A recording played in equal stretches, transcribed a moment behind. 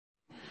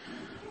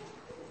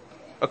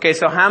Okay,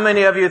 so how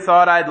many of you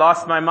thought I'd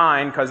lost my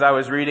mind because I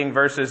was reading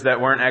verses that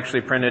weren't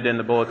actually printed in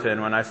the bulletin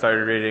when I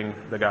started reading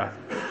the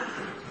Gospel?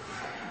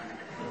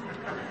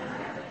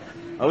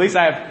 At least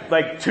I have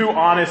like 4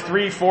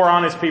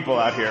 honest people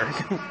out here.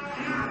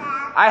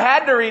 I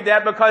had to read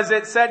that because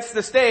it sets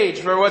the stage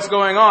for what's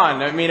going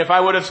on. I mean, if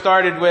I would have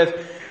started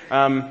with,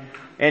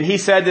 and he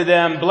said to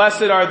them,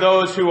 blessed are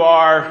those who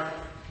are,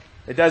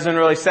 it doesn't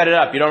really set it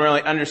up. You don't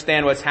really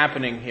understand what's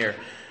happening here.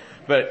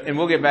 And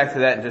we'll get back to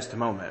that in just a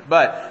moment.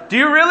 But do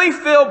you really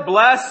feel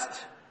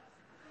blessed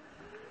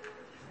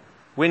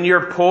when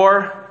you're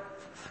poor?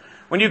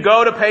 When you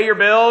go to pay your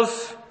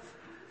bills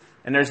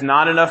and there's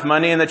not enough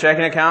money in the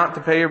checking account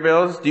to pay your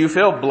bills? Do you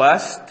feel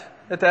blessed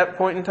at that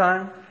point in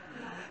time?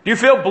 Do you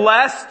feel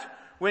blessed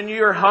when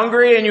you're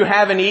hungry and you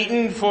haven't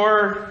eaten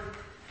for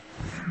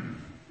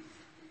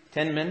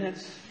 10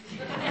 minutes?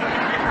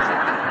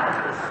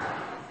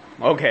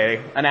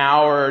 Okay, an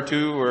hour or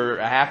 2 or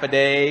a half a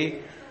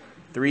day,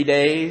 3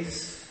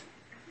 days?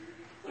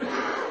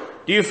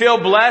 Do you feel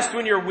blessed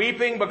when you're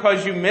weeping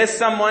because you miss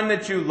someone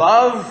that you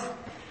love?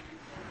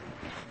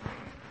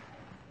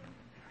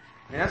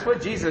 And that's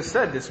what Jesus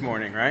said this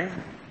morning, right?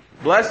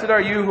 Blessed are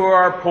you who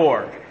are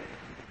poor.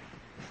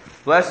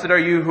 Blessed are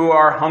you who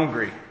are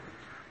hungry.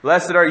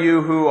 Blessed are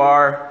you who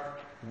are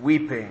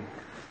weeping.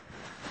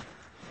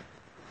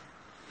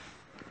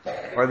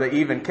 Or the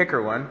even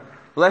kicker one.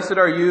 Blessed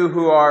are you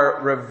who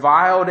are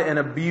reviled and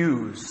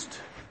abused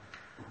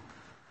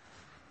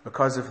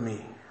because of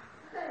me.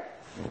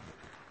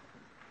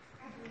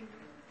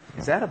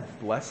 Is that a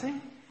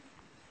blessing?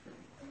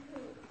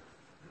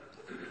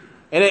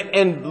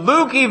 And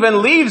Luke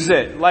even leaves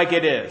it like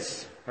it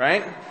is,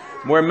 right?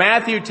 Where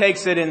Matthew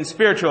takes it and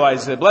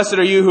spiritualizes it. Blessed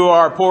are you who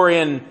are poor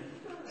in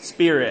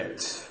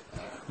spirit.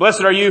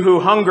 Blessed are you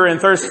who hunger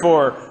and thirst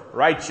for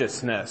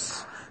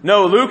righteousness.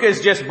 No, Luke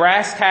is just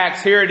brass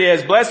tacks. Here it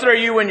is. Blessed are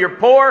you when you're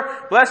poor.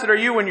 Blessed are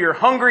you when you're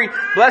hungry.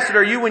 Blessed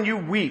are you when you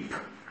weep.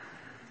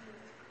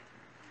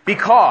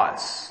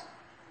 Because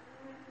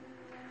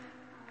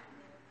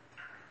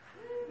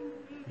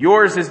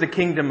yours is the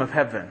kingdom of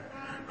heaven.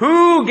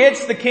 Who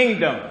gets the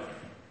kingdom?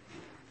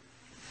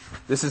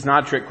 This is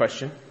not a trick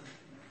question.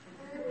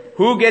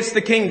 Who gets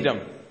the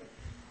kingdom?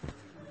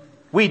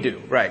 We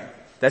do, right.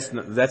 That's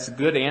a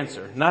good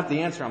answer. Not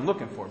the answer I'm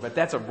looking for, but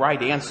that's a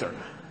right answer.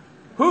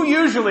 Who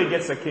usually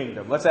gets the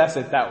kingdom? Let's ask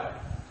it that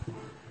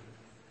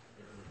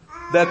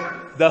way.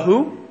 The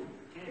who?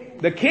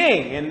 The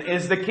king. And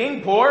is the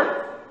king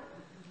poor?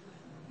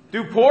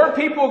 Do poor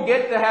people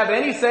get to have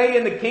any say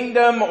in the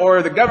kingdom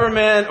or the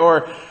government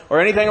or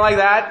anything like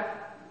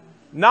that?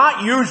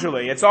 Not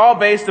usually. It's all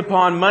based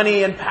upon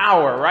money and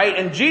power, right?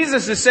 And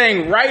Jesus is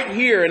saying right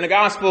here in the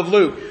Gospel of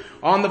Luke,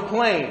 on the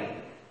plain,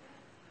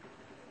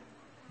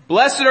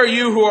 blessed are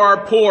you who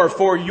are poor,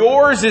 for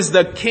yours is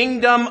the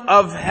kingdom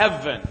of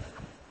heaven.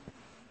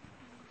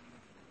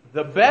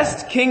 The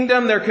best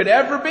kingdom there could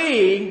ever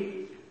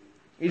be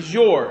is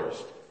yours.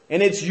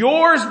 And it's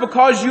yours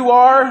because you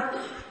are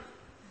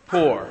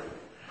poor.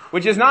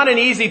 Which is not an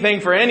easy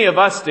thing for any of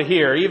us to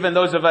hear. Even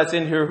those of us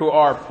in here who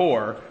are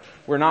poor.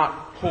 We're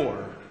not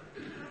poor.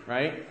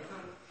 Right?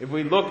 If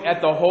we look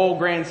at the whole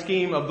grand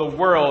scheme of the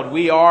world,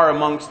 we are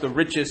amongst the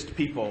richest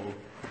people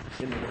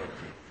in the world.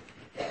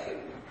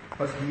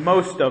 Because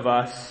most of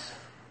us,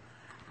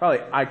 probably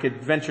I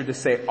could venture to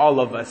say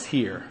all of us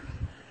here,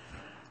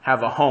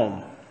 have a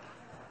home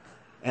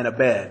and a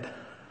bed.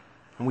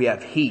 And we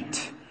have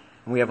heat.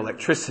 And we have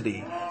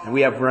electricity. And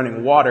we have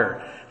running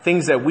water.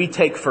 Things that we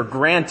take for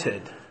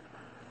granted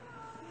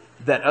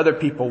that other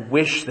people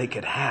wish they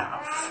could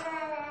have.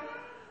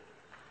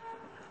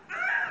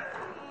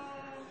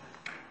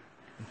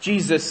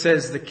 Jesus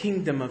says the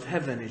kingdom of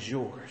heaven is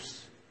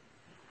yours.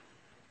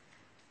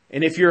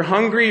 And if you're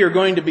hungry, you're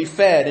going to be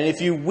fed. And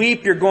if you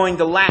weep, you're going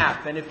to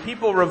laugh. And if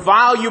people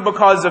revile you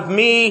because of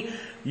me,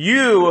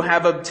 you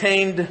have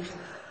obtained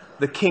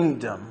the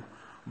kingdom.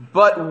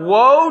 But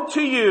woe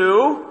to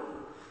you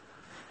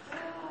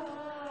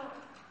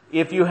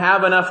if you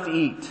have enough to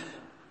eat,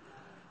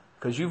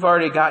 because you've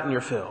already gotten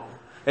your fill.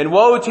 And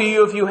woe to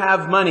you if you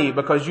have money,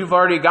 because you've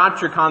already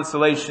got your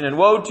consolation. And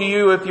woe to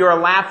you if you're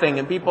laughing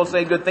and people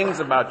say good things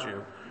about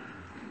you.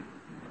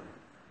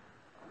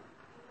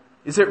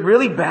 Is it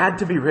really bad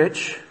to be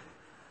rich?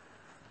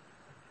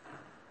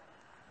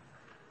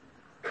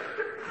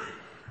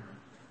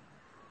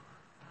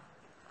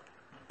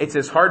 It's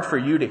as hard for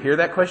you to hear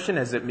that question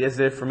as it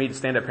is for me to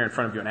stand up here in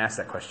front of you and ask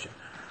that question.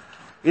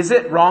 Is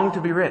it wrong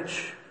to be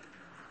rich?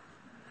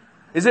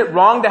 Is it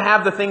wrong to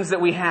have the things that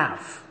we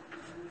have?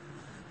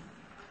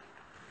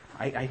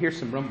 I hear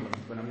some rumbling,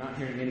 but I'm not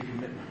hearing any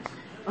commitments.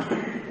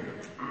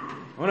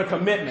 I want a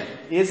commitment.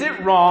 Is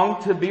it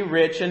wrong to be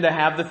rich and to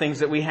have the things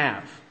that we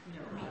have?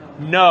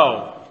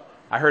 No.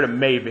 I heard a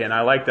maybe, and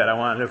I like that. I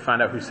wanted to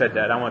find out who said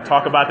that. I want to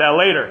talk about that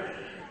later.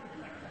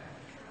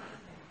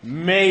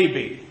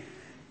 Maybe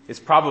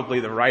is probably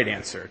the right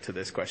answer to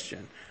this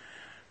question.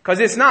 Because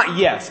it's not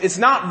yes. It's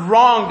not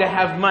wrong to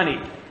have money.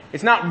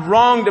 It's not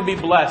wrong to be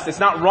blessed. It's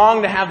not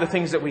wrong to have the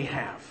things that we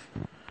have.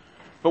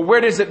 But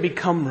where does it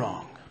become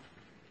wrong?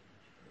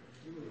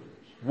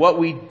 what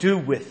we do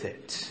with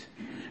it.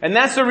 And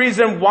that's the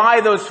reason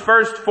why those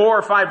first 4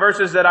 or 5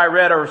 verses that I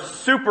read are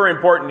super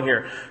important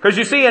here. Because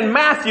you see, in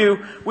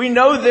Matthew, we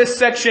know this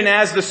section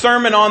as the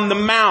Sermon on the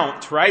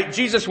Mount, right?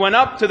 Jesus went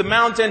up to the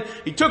mountain,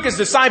 He took His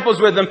disciples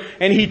with Him,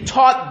 and He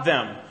taught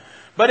them.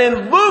 But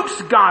in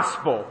Luke's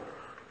Gospel,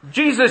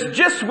 Jesus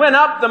just went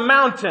up the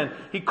mountain.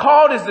 He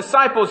called His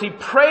disciples. He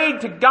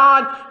prayed to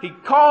God. He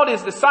called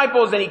His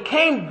disciples, and He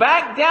came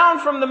back down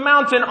from the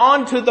mountain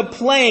onto the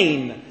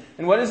plain.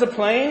 And what is a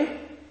plain?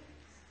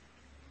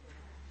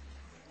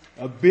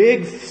 A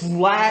big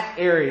flat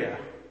area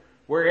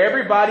where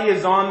everybody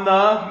is on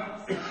the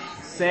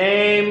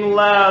same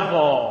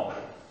level.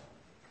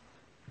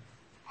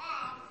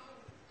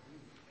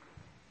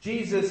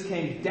 Jesus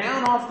came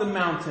down off the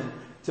mountain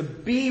to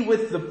be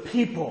with the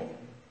people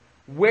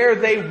where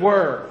they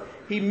were.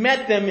 He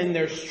met them in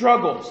their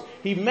struggles.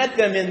 He met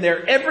them in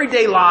their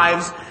everyday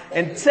lives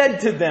and said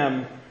to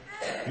them,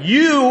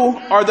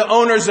 "You are the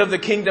owners of the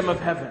kingdom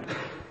of heaven.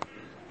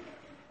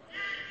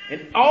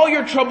 And all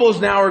your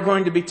troubles now are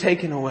going to be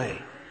taken away.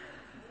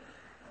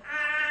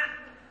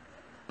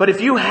 But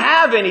if you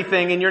have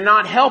anything and you're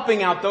not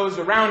helping out those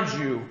around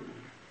you,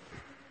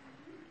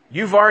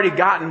 you've already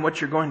gotten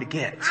what you're going to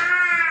get."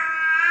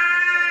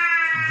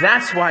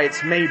 That's why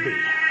it's maybe.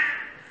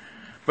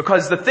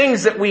 Because the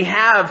things that we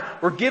have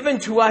were given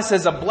to us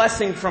as a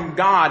blessing from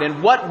God,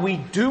 and what we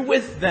do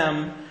with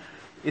them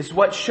is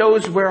what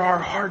shows where our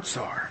hearts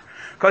are.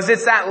 Because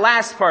it's that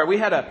last part. We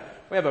have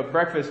a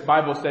breakfast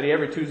Bible study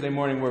every Tuesday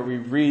morning where we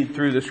read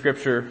through the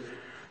Scripture,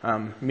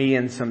 me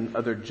and some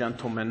other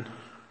gentlemen.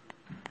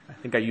 I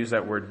think I use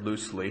that word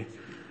loosely.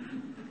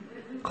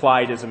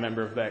 Clyde is a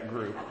member of that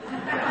group.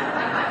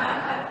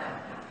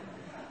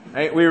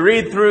 Right? We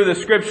read through the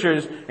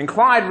Scriptures, and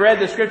Clyde read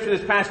the Scripture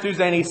this past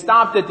Tuesday, and he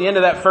stopped at the end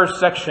of that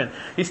first section.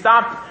 He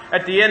stopped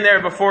at the end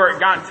there before it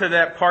got to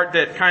that part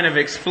that kind of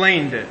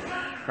explained it.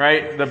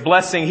 Right? The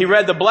blessing. He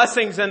read the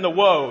blessings and the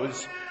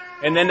woes,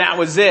 and then that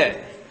was it.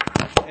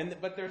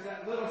 But there's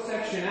that little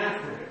section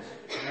after it,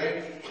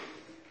 right?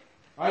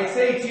 I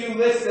say to you,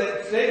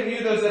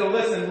 those that will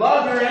listen,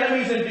 love your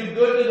enemies and do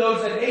good to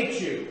those that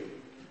hate you.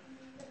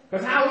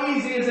 Because how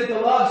easy is it to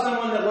love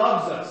someone that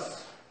loves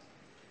us?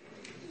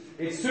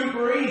 It's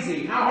super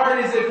easy. How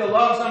hard is it to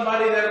love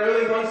somebody that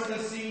really wants to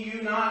see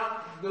you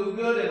not do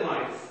good in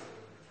life?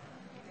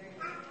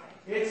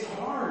 It's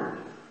hard.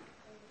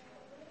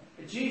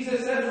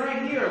 Jesus says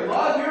right here,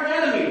 love your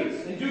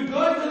enemies and do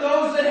good to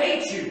those that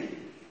hate you.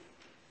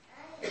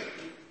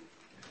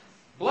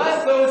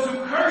 Bless those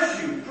who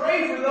curse you.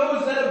 Pray for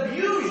those that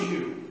abuse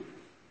you.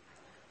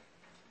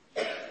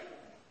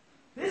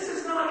 This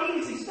is not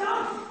easy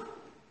stuff.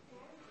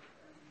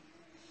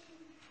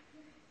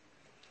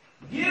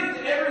 Give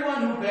to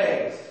everyone who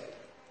begs.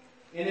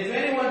 And if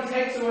anyone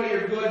takes away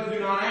your goods,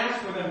 do not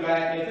ask for them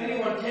back. And if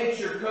anyone takes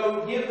your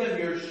coat, give them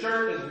your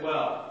shirt as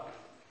well.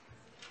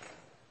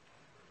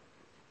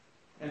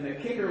 And the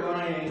kicker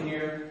line in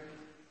here,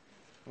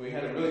 we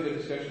had a really good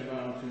discussion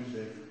about on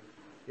Tuesday.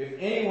 If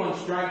anyone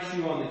strikes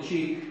you on the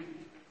cheek,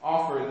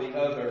 offer the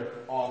other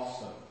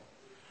also.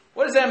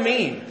 What does that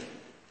mean?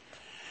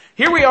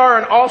 Here we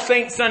are on All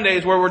Saints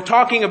Sundays where we're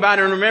talking about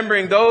and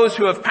remembering those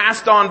who have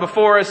passed on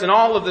before us and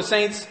all of the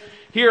saints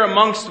here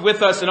amongst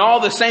with us and all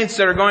the saints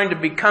that are going to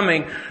be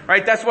coming.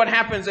 Right? That's what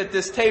happens at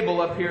this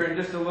table up here in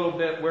just a little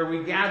bit where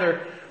we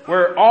gather,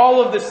 where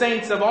all of the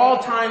saints of all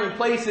time and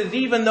places,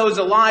 even those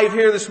alive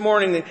here this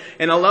morning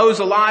and those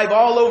alive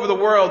all over the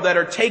world that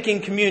are taking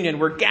communion,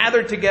 we're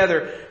gathered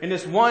together in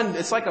this one,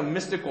 it's like a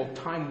mystical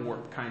time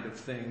warp kind of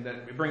thing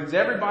that brings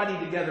everybody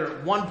together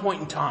at one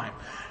point in time.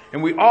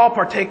 And we all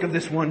partake of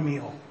this one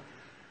meal.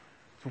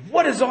 So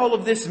what does all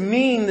of this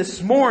mean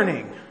this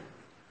morning?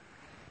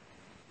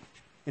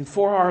 And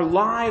for our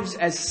lives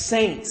as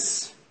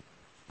saints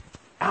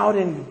out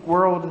in the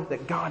world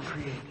that God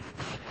created.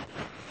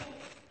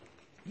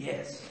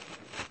 Yes.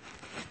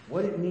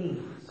 What it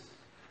means.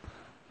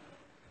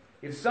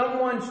 If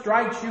someone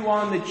strikes you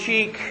on the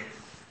cheek,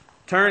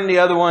 turn the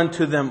other one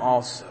to them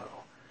also.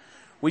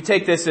 We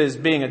take this as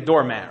being a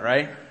doormat,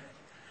 right?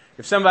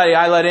 If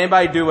I let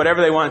anybody do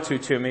whatever they want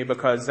to me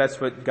because that's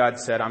what God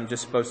said. I'm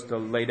just supposed to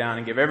lay down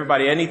and give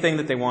everybody anything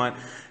that they want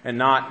and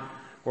not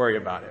worry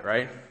about it,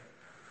 right?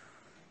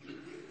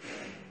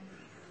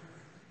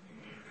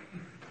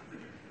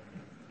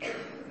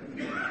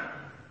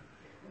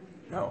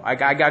 No, I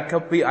got a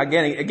couple people,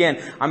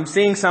 again, I'm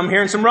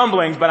hearing some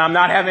rumblings, but I'm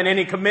not having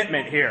any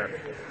commitment here.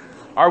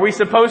 Are we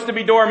supposed to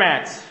be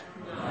doormats?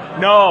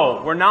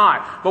 No, we're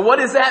not. But what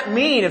does that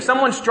mean? If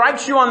someone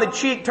strikes you on the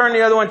cheek, turn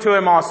the other one to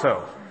him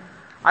also.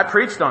 I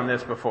preached on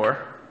this before.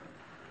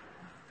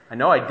 I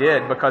know I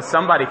did because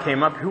somebody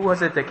came up. Who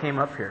was it that came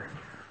up here?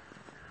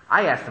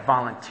 I asked a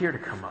volunteer to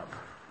come up.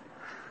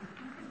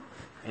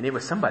 And it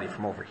was somebody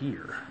from over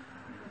here.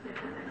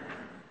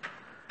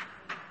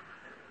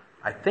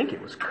 I think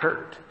it was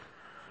Kurt.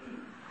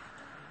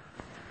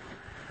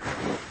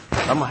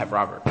 I'm going to have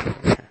Robert.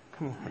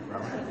 Come on,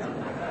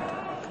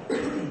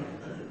 Robert.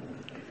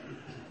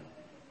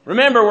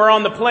 Remember, we're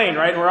on the plane,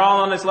 right? We're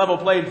all on this level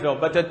playing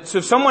field. But so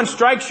if someone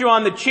strikes you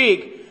on the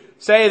cheek,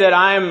 say that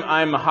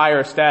I'm a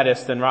higher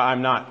status than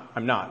I'm not.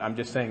 I'm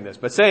just saying this.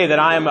 But say that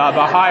I am of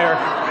a higher.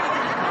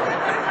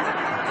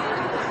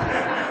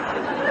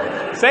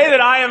 Say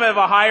that I am of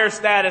a higher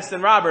status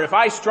than Robert. If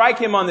I strike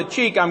him on the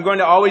cheek, I'm going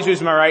to always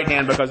use my right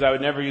hand because I would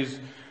never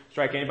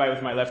strike anybody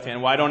with my left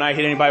hand. Why don't I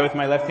hit anybody with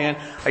my left hand?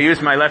 I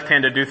use my left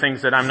hand to do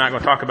things that I'm not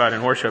going to talk about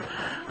in worship.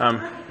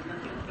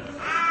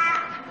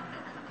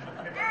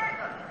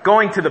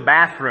 Going to the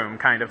bathroom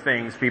kind of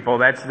things, people.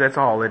 That's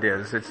all it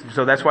is.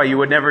 So that's why you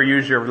would never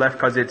use your left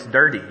because it's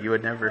dirty. You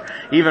would never,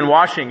 even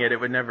washing it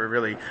would never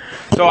really.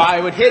 So I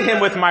would hit him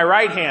with my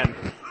right hand.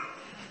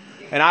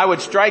 And I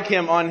would strike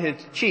him on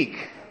his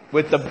cheek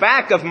with the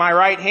back of my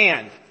right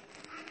hand.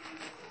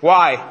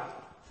 Why?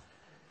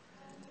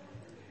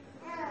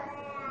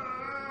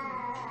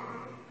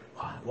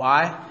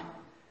 Why?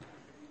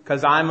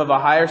 Because I'm of a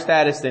higher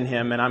status than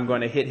him and I'm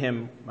going to hit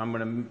him, I'm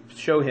going to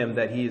show him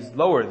that he's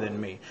lower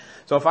than me.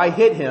 So if I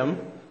hit him,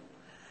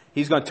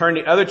 he's going to turn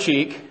the other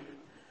cheek,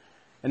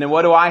 and then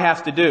what do I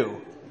have to do?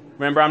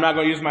 Remember, I'm not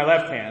going to use my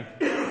left hand.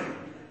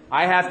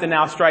 I have to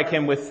now strike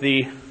him with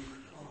the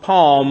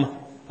palm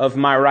of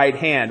my right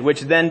hand,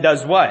 which then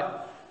does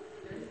what?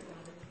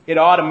 It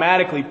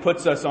automatically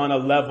puts us on a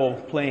level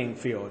playing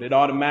field. It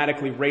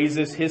automatically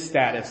raises his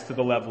status to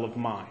the level of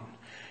mine.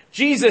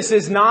 Jesus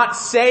is not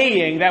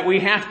saying that we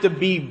have to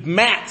be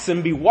mats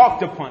and be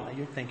walked upon.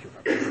 Thank you,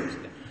 Robert.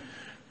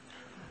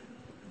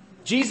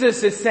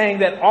 Jesus is saying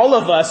that all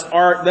of us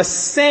are the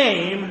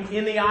same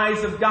in the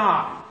eyes of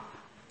God.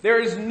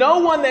 There is no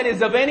one that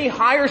is of any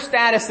higher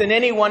status than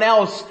anyone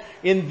else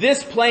in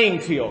this playing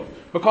field,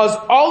 because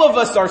all of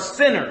us are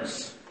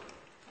sinners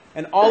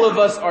and all of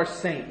us are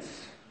saints.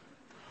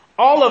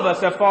 All of us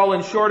have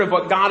fallen short of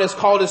what God has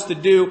called us to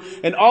do,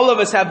 and all of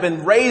us have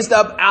been raised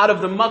up out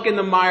of the muck and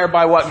the mire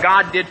by what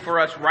God did for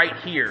us right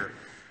here.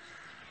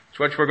 It's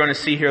what we're going to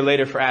see here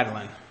later for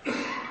Adeline.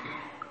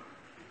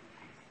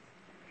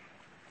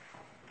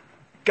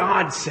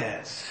 God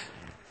says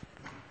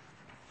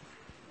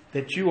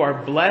that you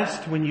are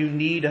blessed when you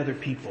need other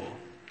people,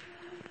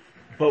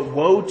 but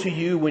woe to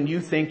you when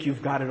you think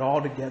you've got it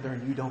all together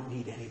and you don't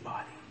need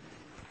anybody.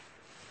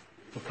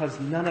 Because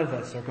none of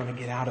us are going to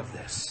get out of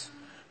this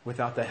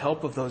without the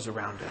help of those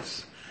around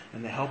us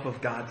and the help of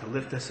God to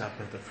lift us up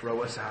and to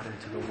throw us out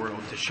into the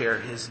world to share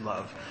His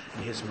love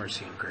and His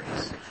mercy and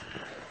grace.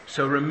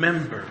 So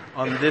remember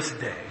on this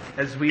day,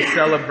 as we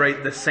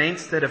celebrate the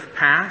saints that have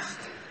passed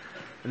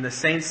and the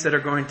saints that are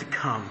going to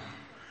come,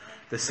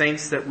 the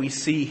saints that we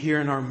see here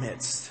in our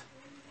midst,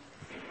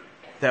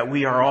 that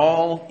we are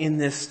all in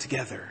this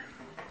together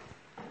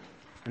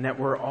and that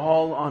we're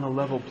all on a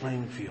level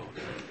playing field.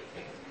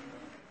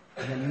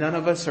 And that none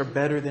of us are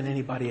better than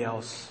anybody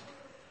else.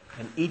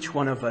 And each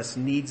one of us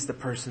needs the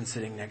person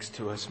sitting next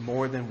to us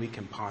more than we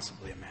can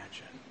possibly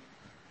imagine.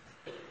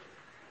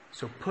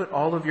 So put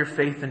all of your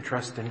faith and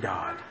trust in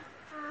God,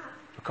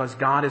 because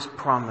God has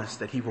promised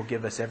that He will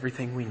give us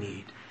everything we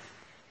need.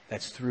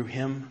 That's through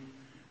Him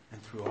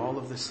and through all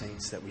of the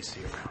saints that we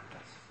see around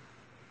us.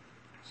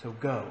 So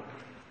go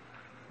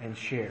and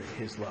share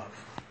His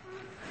love.